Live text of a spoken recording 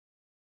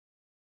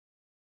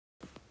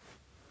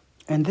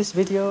In this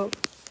video,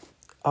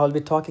 I'll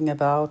be talking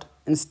about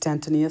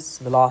instantaneous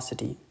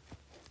velocity.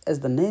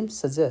 As the name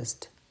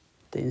suggests,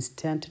 the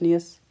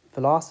instantaneous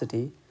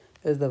velocity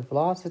is the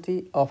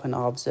velocity of an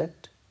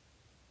object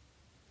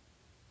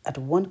at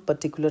one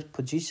particular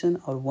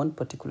position or one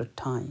particular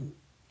time.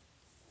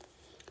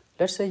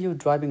 Let's say you're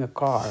driving a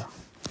car.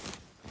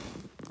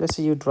 Let's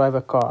say you drive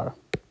a car.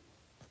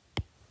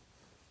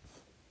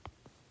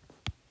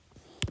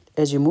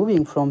 As you're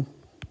moving from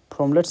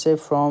let's say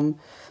from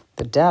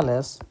the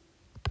Dallas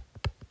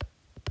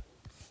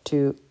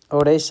to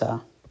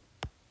Odessa,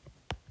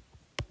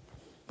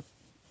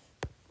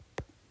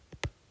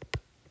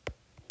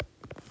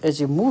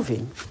 as you're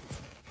moving,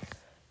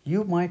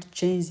 you might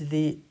change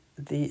the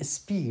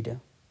speed.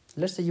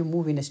 Let's say you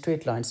move in a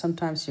straight line.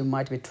 Sometimes you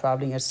might be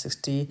traveling at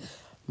 60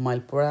 mile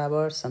per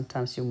hour.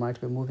 Sometimes you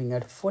might be moving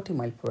at 40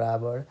 mile per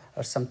hour,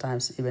 or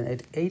sometimes even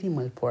at 80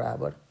 mile per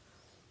hour.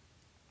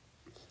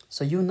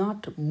 So you're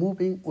not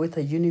moving with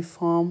a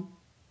uniform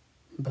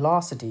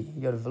velocity.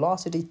 Your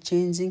velocity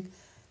changing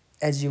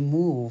as you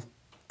move,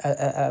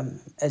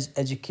 as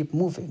you keep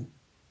moving.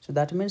 So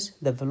that means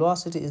the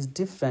velocity is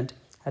different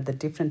at the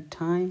different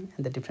time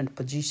and the different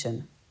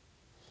position.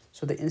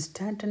 So the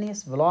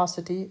instantaneous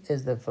velocity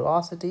is the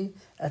velocity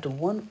at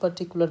one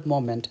particular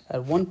moment,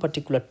 at one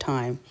particular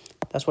time.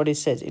 That's what it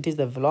says. It is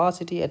the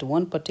velocity at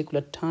one particular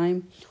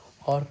time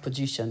or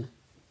position.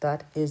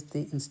 That is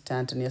the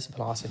instantaneous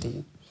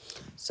velocity.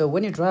 So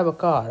when you drive a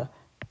car,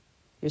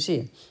 you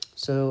see,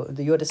 so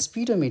you have a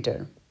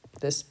speedometer.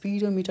 The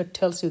speedometer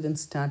tells you the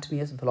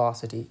instantaneous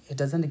velocity. It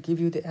doesn't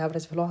give you the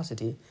average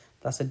velocity.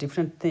 That's a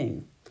different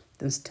thing.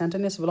 The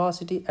instantaneous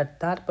velocity at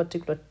that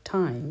particular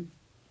time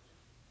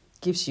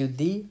gives you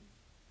the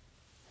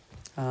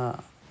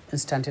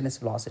instantaneous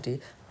velocity.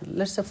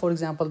 Let's say, for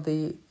example,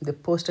 the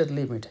posted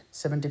limit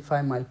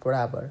 75 mile per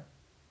hour.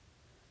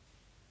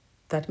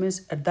 That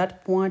means at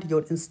that point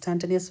your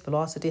instantaneous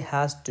velocity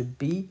has to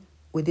be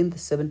within the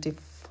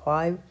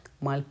 75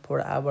 mile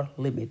per hour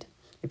limit.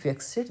 If you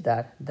exceed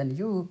that, then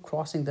you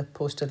crossing the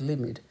posted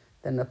limit,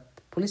 then a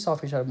police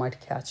officer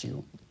might catch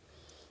you.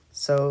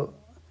 So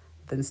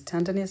the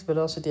instantaneous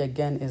velocity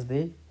again is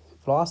the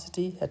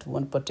velocity at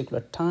one particular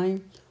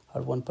time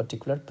or one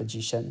particular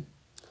position.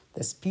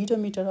 The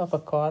speedometer of a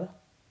car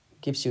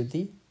gives you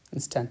the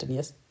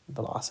instantaneous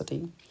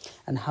velocity.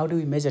 And how do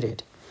we measure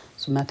it?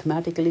 So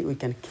mathematically we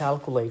can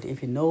calculate.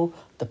 If you know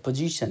the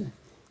position,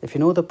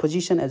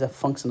 as a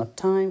function of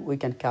time, we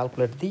can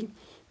calculate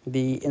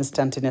the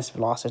instantaneous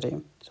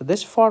velocity. So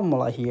this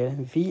formula here,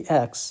 v,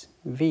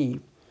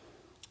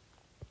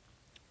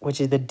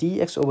 which is the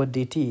dx over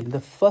dt, the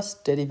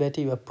first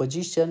derivative of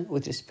position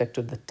with respect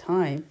to the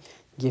time,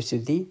 gives you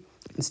the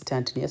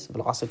instantaneous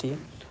velocity,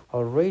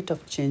 or rate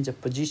of change of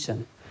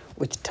position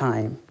with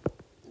time.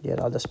 Here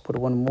I'll just put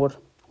one more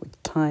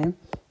with time,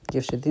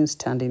 gives you the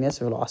instantaneous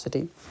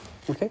velocity.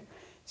 Okay,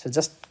 so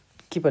just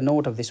keep a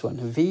note of this one.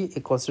 V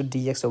equals to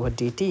dx over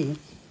dt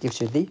gives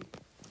you the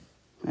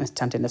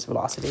instantaneous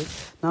velocity.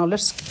 Now let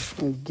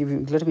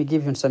me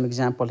give you some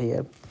example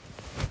here.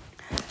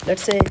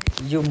 Let's say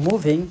you're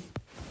moving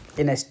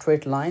in a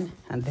straight line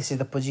and this is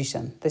the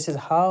position. This is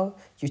how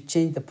you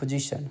change the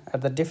position.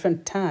 At the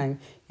different time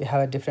you have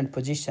a different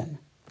position.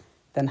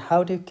 Then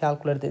how do you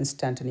calculate the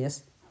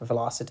instantaneous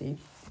velocity?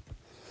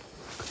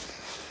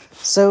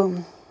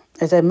 So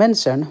as I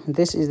mentioned,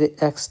 this is the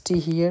xt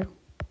here,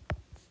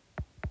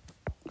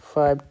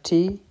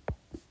 5t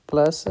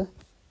plus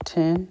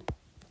 10t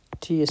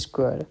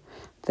squared.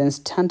 The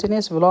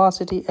instantaneous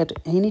velocity at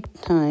any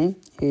time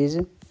is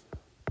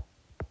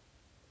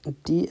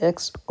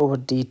dx over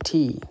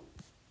dt.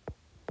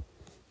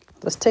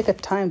 Let's take a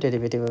time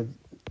derivative of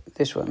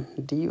this one.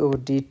 D over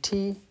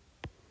dt,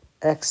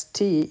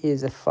 xt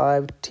is a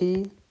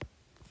 5t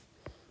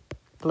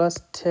plus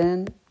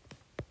 10t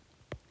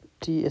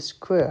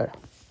squared.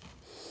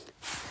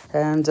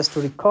 And just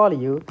to recall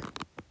you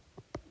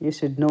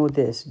should know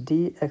this.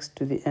 Dx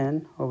to the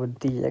n over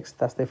dx,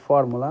 that's the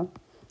formula,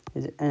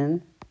 is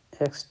n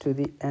x to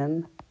the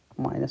n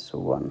minus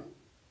 1.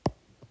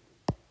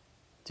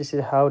 This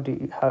is how do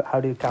you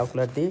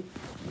calculate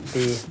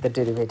the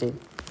derivative.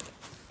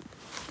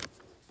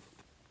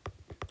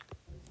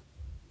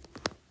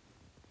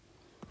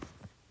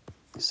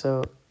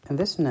 So in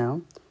this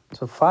now,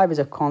 so 5 is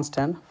a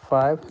constant,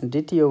 5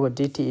 dt over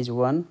dt is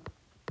 1,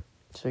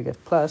 so you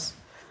get plus,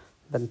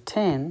 then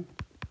 10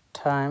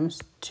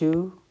 times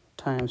 2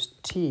 times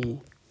t,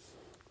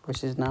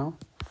 which is now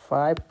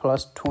 5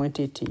 plus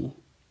 20t.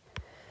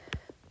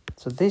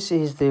 So this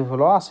is the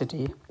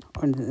velocity,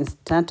 or the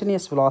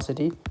instantaneous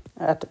velocity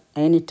at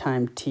any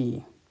time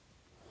t.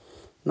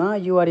 Now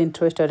you are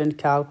interested in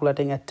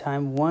calculating at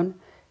time 1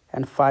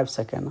 and 5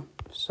 seconds.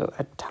 So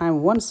at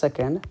time 1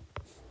 second,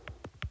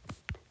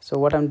 so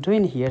what I'm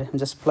doing here, I'm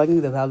just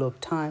plugging the value of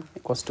time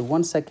equals to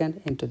 1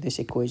 second into this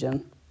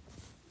equation.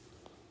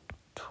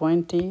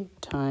 20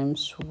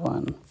 times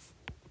 1.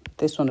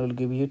 This one will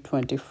give you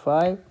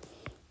 25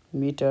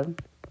 meter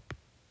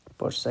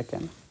per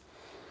second.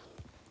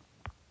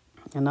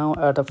 And now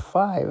at a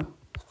 5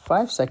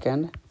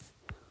 second,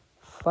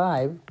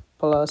 5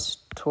 plus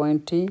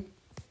 20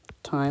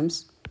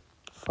 times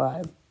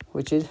 5,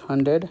 which is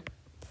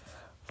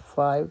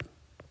 105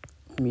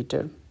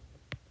 meter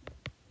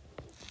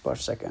per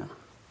second.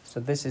 So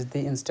this is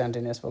the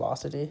instantaneous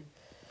velocity.